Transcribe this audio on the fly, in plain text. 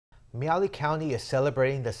Miaoli County is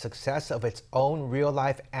celebrating the success of its own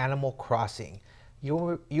real-life Animal Crossing.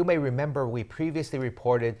 You may remember we previously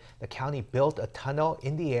reported the county built a tunnel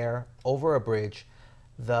in the air over a bridge.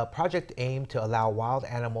 The project aimed to allow wild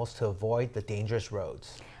animals to avoid the dangerous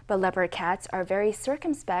roads. But leopard cats are very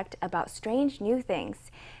circumspect about strange new things.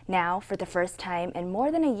 Now, for the first time in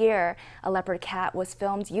more than a year, a leopard cat was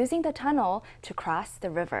filmed using the tunnel to cross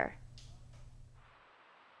the river.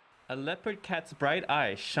 A leopard cat's bright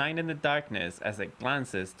eyes shine in the darkness as it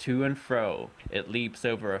glances to and fro. It leaps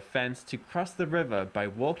over a fence to cross the river by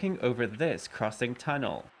walking over this crossing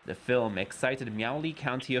tunnel. The film excited Miaoli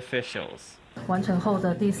County officials. The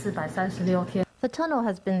tunnel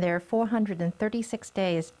has been there 436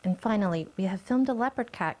 days, and finally, we have filmed a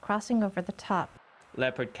leopard cat crossing over the top.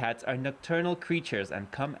 Leopard cats are nocturnal creatures and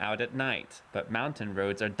come out at night, but mountain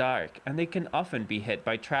roads are dark and they can often be hit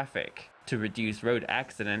by traffic. To reduce road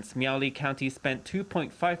accidents, Miaoli County spent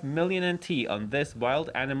 2.5 million NT on this wild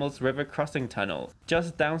animals river crossing tunnel,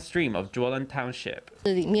 just downstream of Zhuolan Township.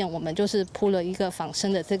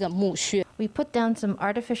 We put down some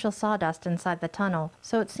artificial sawdust inside the tunnel,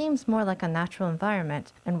 so it seems more like a natural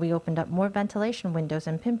environment, and we opened up more ventilation windows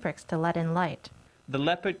and pinpricks to let in light. The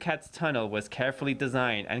leopard cat's tunnel was carefully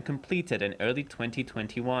designed and completed in early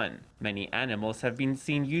 2021. Many animals have been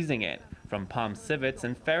seen using it, from palm civets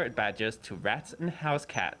and ferret badgers to rats and house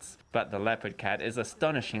cats. But the leopard cat is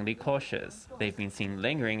astonishingly cautious. They've been seen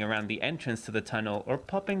lingering around the entrance to the tunnel or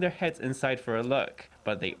popping their heads inside for a look,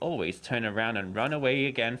 but they always turn around and run away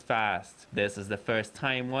again fast. This is the first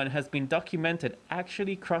time one has been documented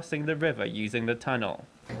actually crossing the river using the tunnel.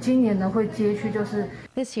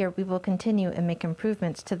 This year, we will continue and make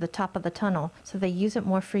improvements to the top of the tunnel so they use it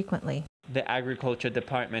more frequently. The Agriculture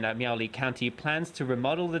Department at Miaoli County plans to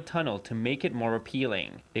remodel the tunnel to make it more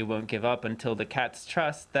appealing. They won't give up until the cats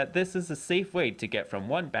trust that this is a safe way to get from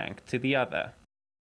one bank to the other.